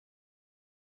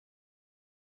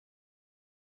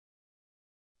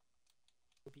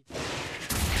If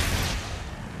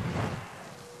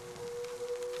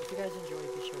you guys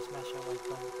enjoyed, be sure to smash that like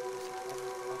button.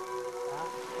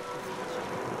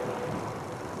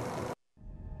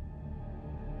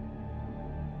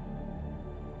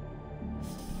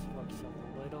 Looks a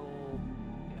little.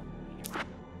 Yeah, here.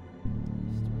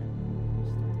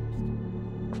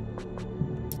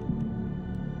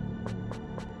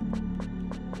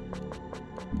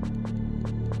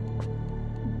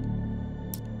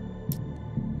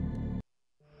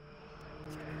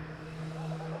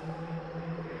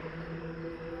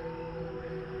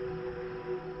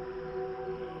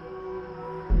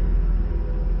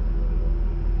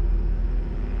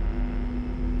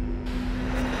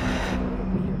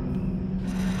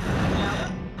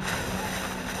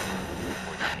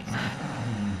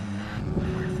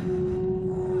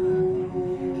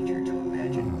 Easier to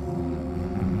imagine.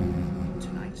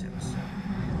 Tonight's episode.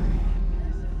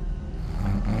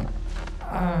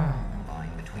 The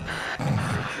line between fact and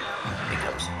fiction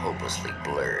becomes hopelessly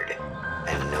blurred,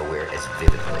 and nowhere as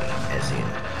vividly as in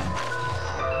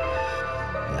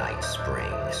Night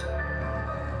Springs.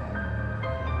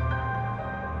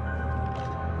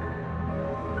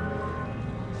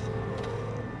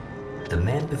 The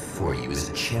man before you is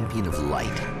a champion of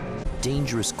light,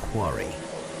 dangerous quarry,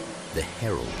 the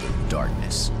herald of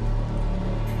darkness.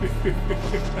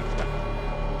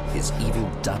 His evil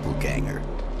doppelganger,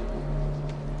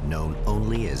 known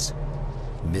only as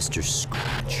Mr.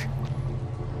 Scratch.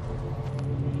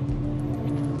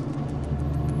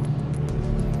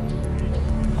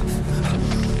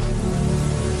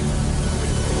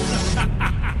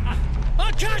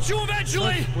 I'll catch you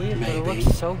eventually! Weird, but it Maybe.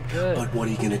 looks so good. But what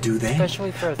are you gonna do then?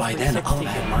 Especially for a By then, I'll 360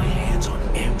 have game. my hands on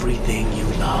everything you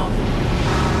love.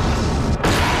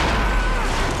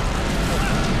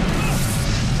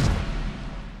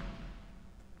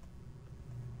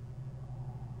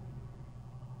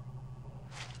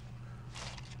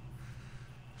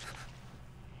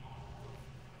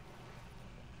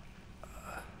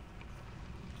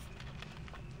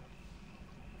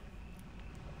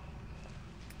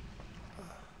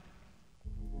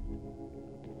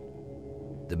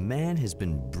 The man has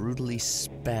been brutally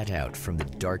spat out from the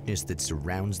darkness that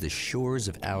surrounds the shores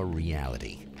of our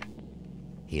reality.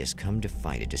 He has come to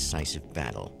fight a decisive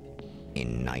battle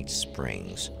in Night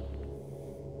Springs.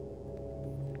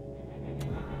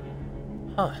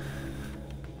 Huh.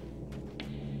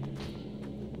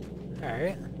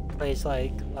 Alright. Plays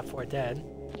like Left 4 Dead. There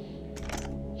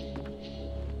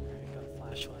you go,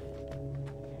 flashlight.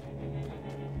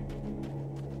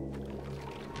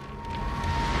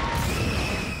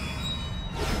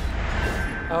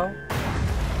 Oh.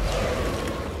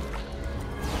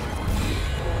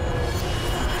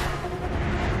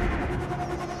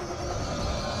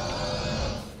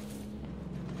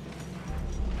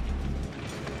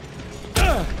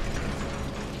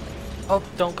 Oh,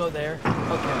 don't go there.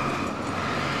 Okay.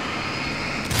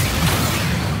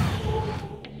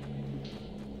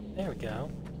 There we go.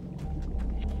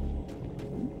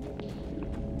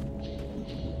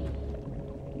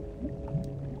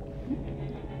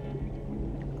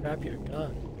 Grab your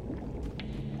gun.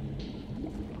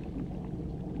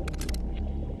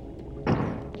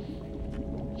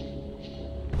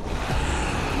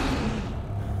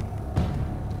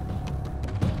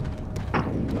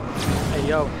 Hey,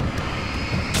 yo.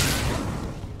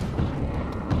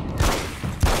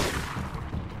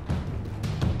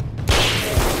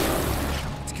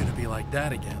 It's gonna be like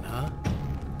that again, huh?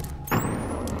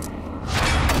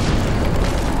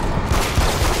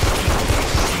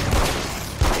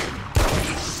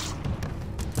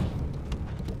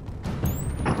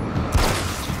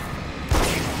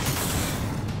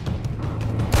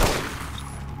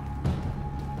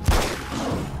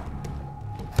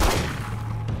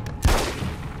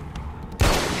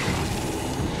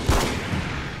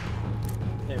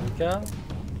 There we go.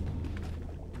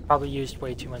 Probably used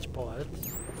way too much bullets.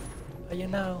 But you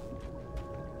know,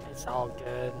 it's all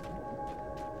good.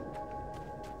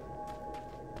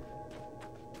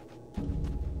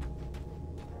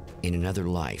 In another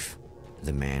life,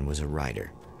 the man was a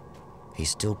writer. He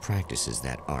still practices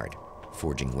that art,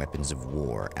 forging weapons of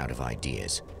war out of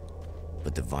ideas.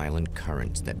 But the violent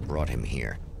currents that brought him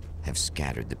here have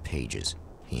scattered the pages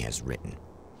he has written.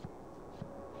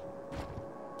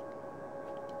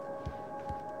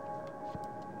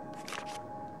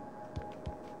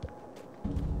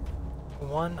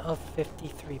 One of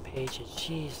 53 pages,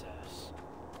 Jesus.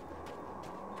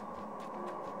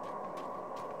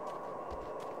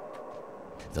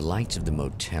 The lights of the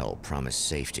motel promise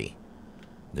safety.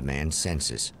 The man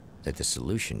senses that the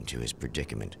solution to his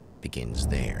predicament begins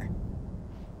there.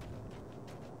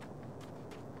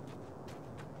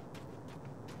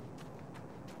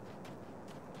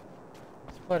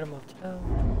 Put him up too.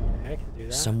 I can do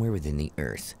that. Somewhere within the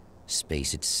Earth,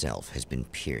 space itself has been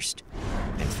pierced,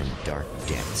 and from dark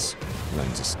depths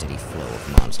runs a steady flow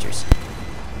of monsters.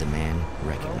 The man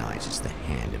recognizes the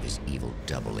hand of his evil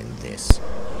double in this.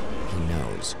 He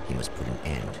knows he must put an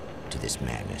end to this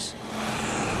madness.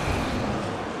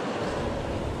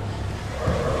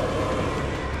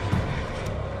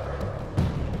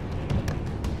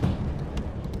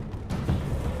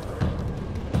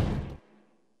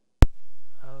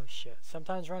 Oh shit.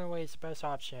 Sometimes run away is the best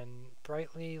option.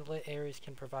 Brightly lit areas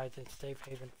can provide a safe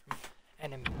haven from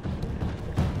enemies.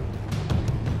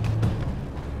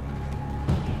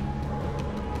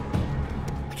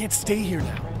 I can't stay here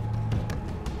now.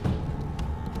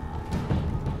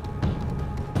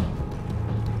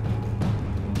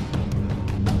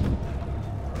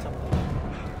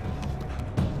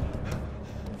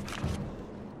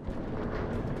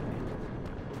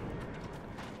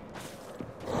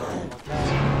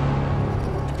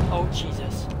 Oh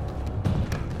Jesus.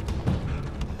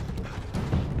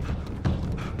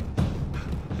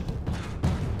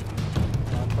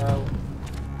 Come on, bro.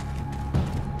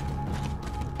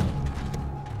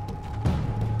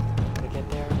 Gotta get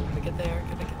there, gotta get there,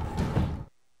 gotta get there.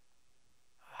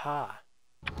 Aha.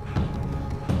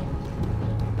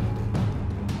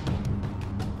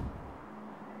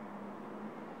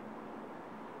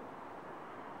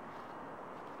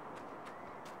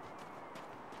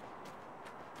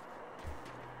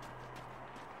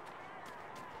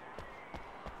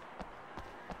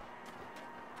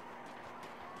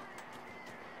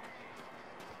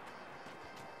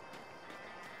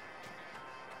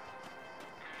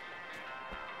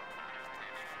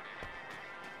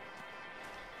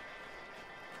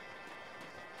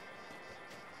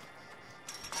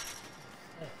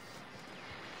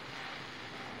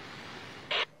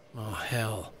 Oh,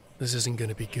 hell. This isn't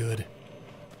gonna be good.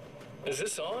 Is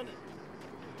this on?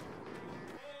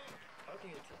 How can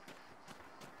you tell?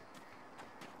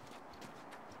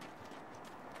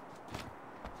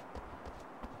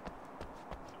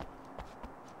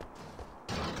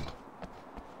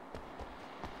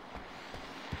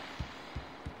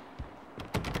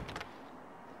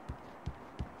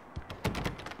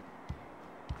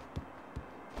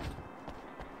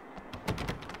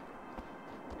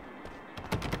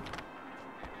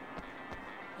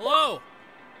 Hello?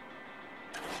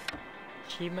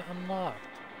 Achievement unlocked.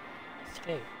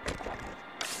 Escape.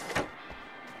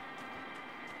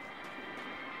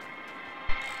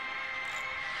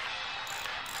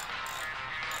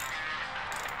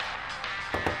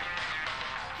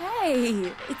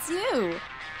 Hey, it's you.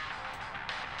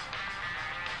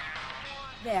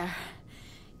 There.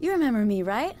 You remember me,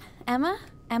 right? Emma?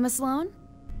 Emma Sloan?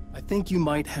 I think you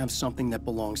might have something that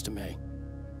belongs to me.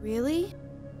 Really?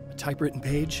 A typewritten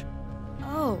page?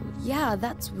 Oh, yeah,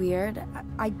 that's weird.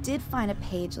 I did find a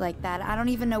page like that. I don't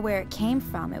even know where it came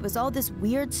from. It was all this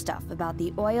weird stuff about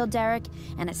the oil derrick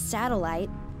and a satellite.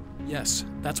 Yes,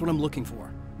 that's what I'm looking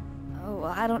for. Oh,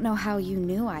 well, I don't know how you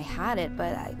knew I had it,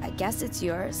 but I guess it's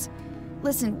yours.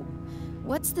 Listen,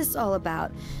 what's this all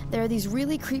about? There are these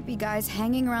really creepy guys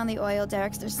hanging around the oil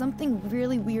derricks. There's something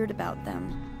really weird about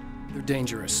them. They're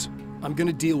dangerous. I'm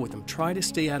gonna deal with them. Try to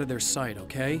stay out of their sight,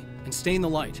 okay? And stay in the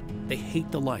light. They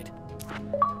hate the light.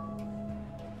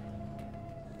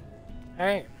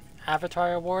 Alright.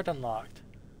 Avatar award unlocked.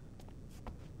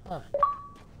 Huh.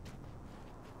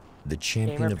 The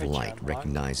champion Gamer of picture light unlocked.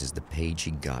 recognizes the page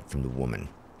he got from the woman.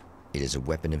 It is a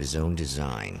weapon of his own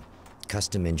design,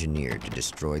 custom engineered to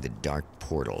destroy the dark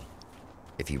portal.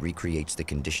 If he recreates the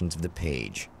conditions of the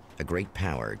page, a great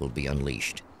power will be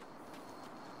unleashed.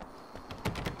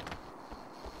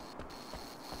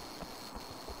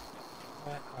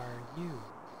 What are you?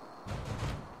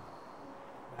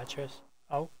 Mattress?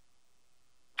 Oh.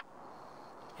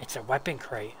 It's a weapon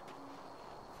crate.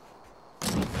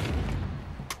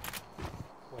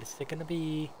 What is it gonna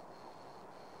be?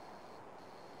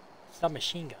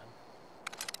 Submachine gun.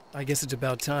 I guess it's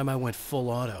about time I went full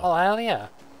auto. Oh, hell yeah.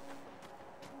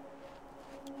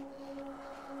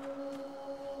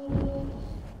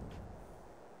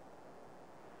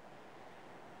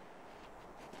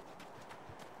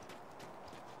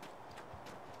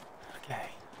 Okay.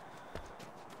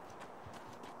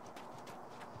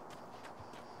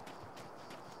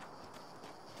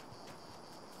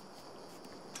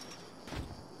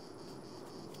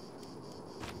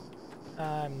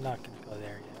 I'm not gonna go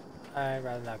there yet. I'd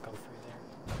rather not go through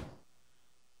there.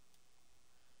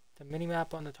 The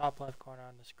minimap on the top left corner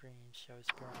on the screen shows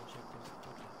your objectives.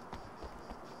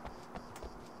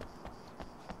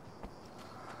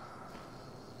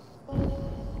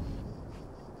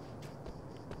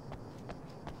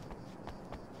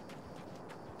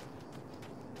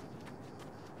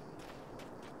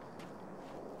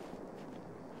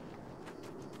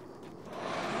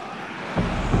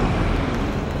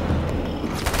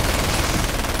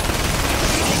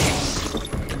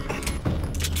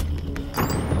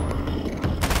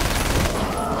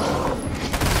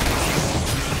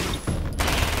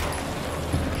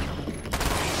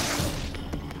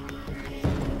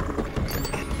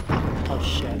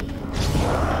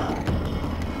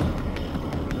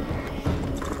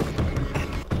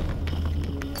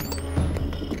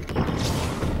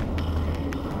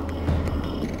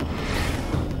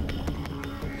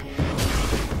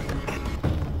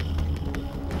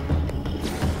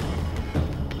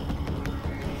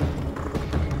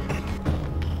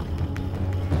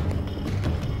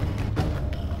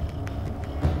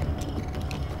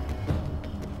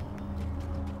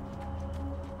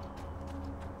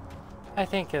 I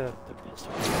think the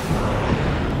pistol.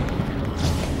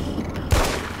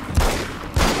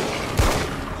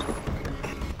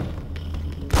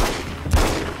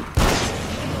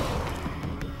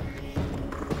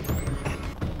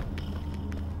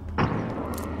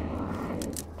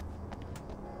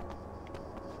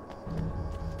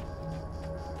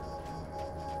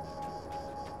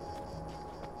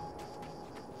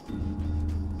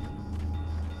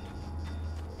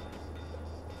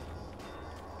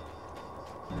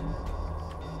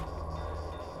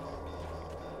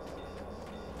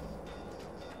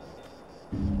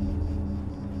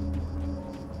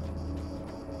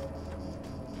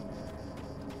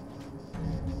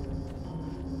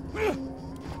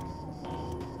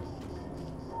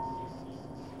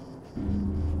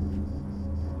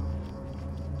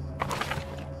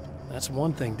 That's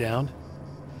one thing down.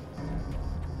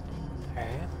 Okay.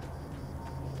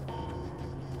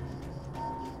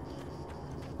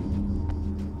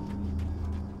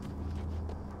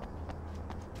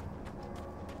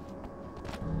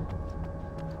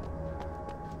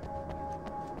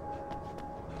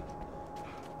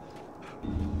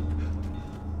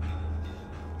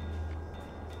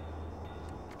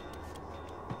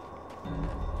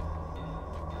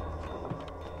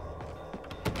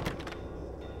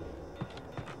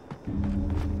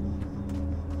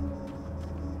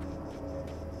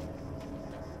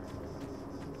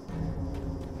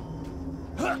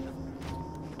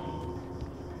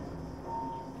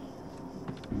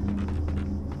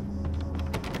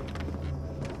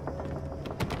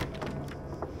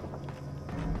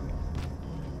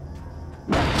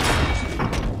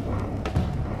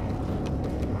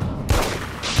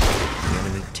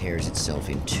 Tears itself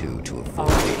in two to avoid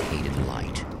the hated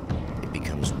light. It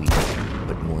becomes weaker,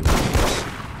 but more numerous.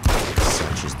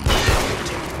 Such is the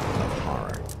effect of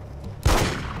horror.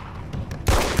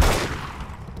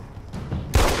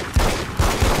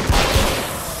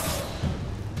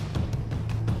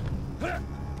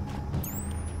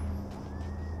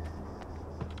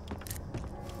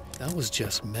 That was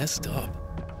just messed up.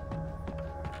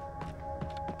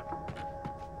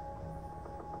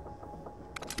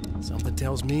 Something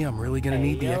tells me I'm really gonna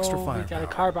need the extra We got a firepower.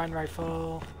 carbine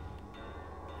rifle.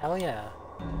 Hell yeah.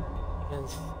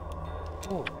 Because,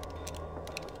 ooh.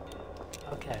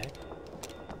 Okay.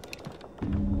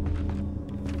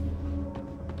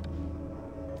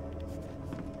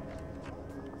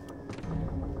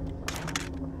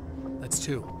 That's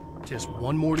two. Just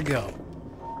one more to go.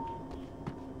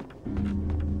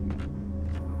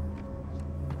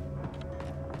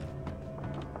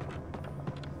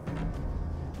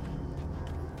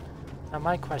 Now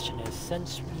my question is,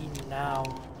 since we now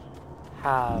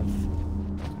have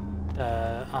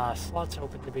the slots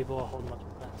open to be able to hold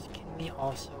multiple guns, can we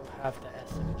also have the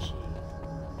SMG,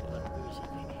 the little Uzi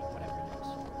thingy, whatever it is?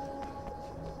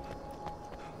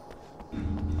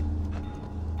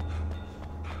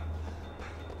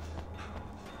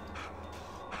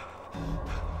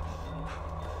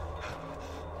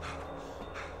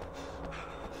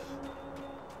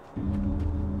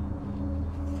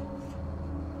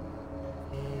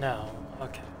 No.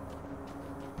 Okay.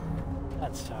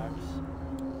 That sucks.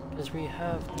 Because we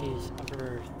have these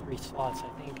other 3 slots. I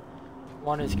think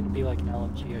one is going to be like an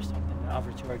LMG or something. The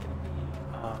other 2 are going to be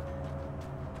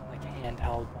like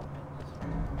handheld weapons.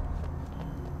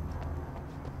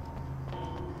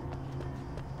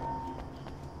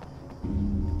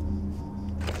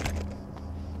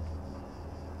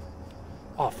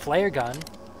 Oh, flare gun.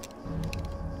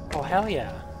 Oh, hell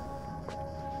yeah.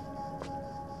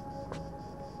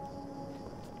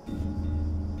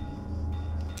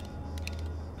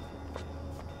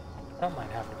 Don't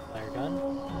mind having a flare gun.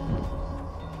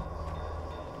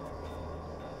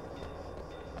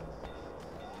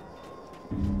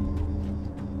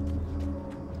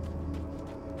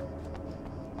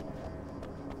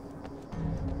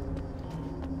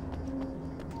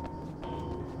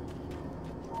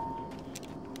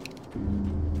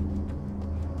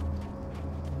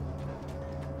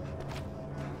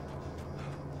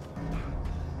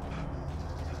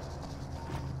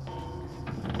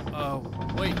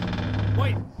 Wait.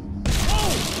 Wait!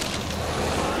 Oh!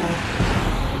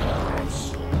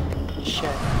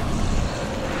 Shit.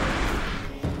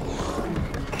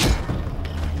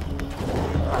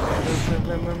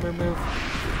 Move.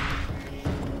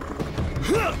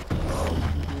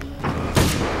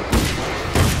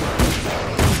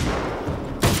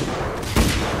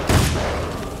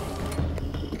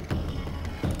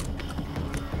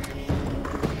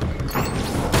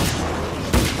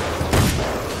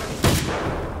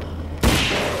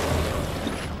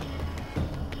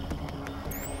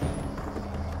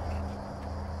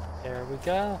 There we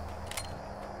go.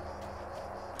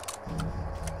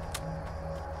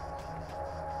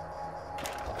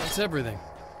 That's everything.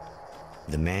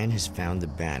 The man has found the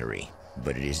battery,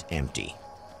 but it is empty.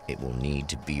 It will need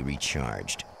to be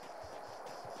recharged.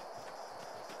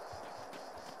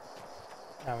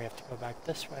 Now we have to go back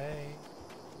this way.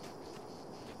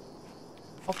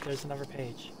 Oh, there's another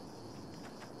page.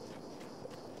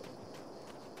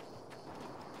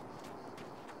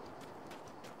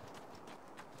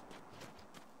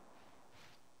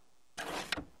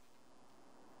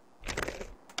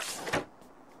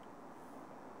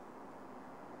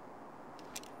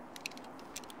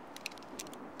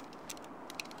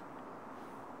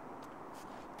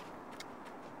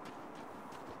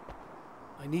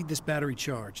 I need this battery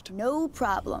charged. No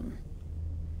problem.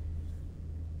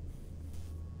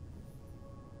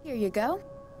 Here you go.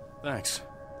 Thanks.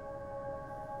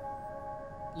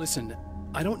 Listen,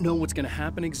 I don't know what's gonna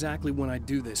happen exactly when I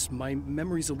do this. My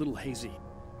memory's a little hazy.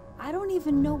 I don't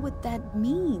even know what that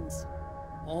means.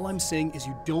 All I'm saying is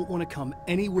you don't want to come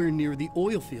anywhere near the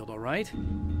oil field, all right?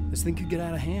 This thing could get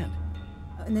out of hand.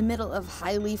 In the middle of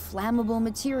highly flammable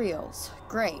materials.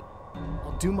 Great.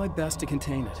 I'll do my best to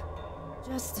contain it.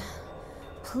 Just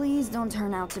please don't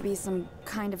turn out to be some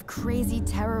kind of crazy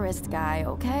terrorist guy,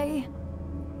 okay?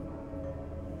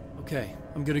 Okay,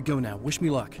 I'm gonna go now. Wish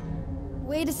me luck.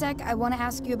 Wait a sec, I want to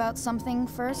ask you about something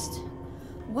first.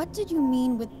 What did you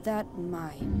mean with that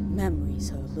my memory's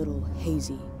a little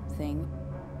hazy thing?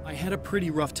 I had a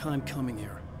pretty rough time coming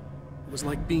here. It was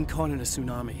like being caught in a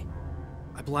tsunami.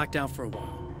 I blacked out for a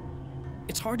while.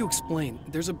 It's hard to explain.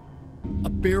 There's a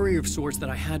barrier of sorts that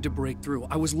I had to break through.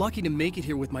 I was lucky to make it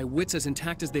here with my wits as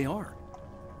intact as they are.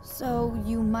 So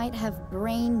you might have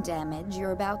brain damage,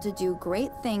 you're about to do great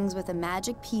things with a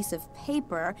magic piece of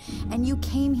paper, and you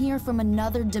came here from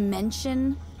another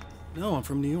dimension? No, I'm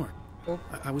from New York. Oh.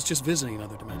 I was just visiting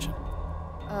another dimension.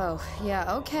 Oh,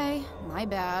 yeah, okay. My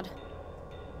bad.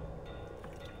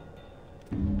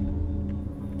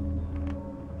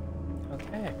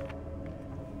 Okay.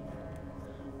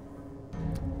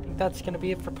 I think that's going to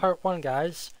be it for part 1,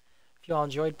 guys. If you all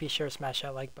enjoyed, be sure to smash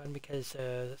that like button because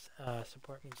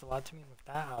support means a lot to me. And with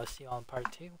that, I'll see you all in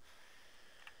part 2.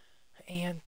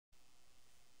 And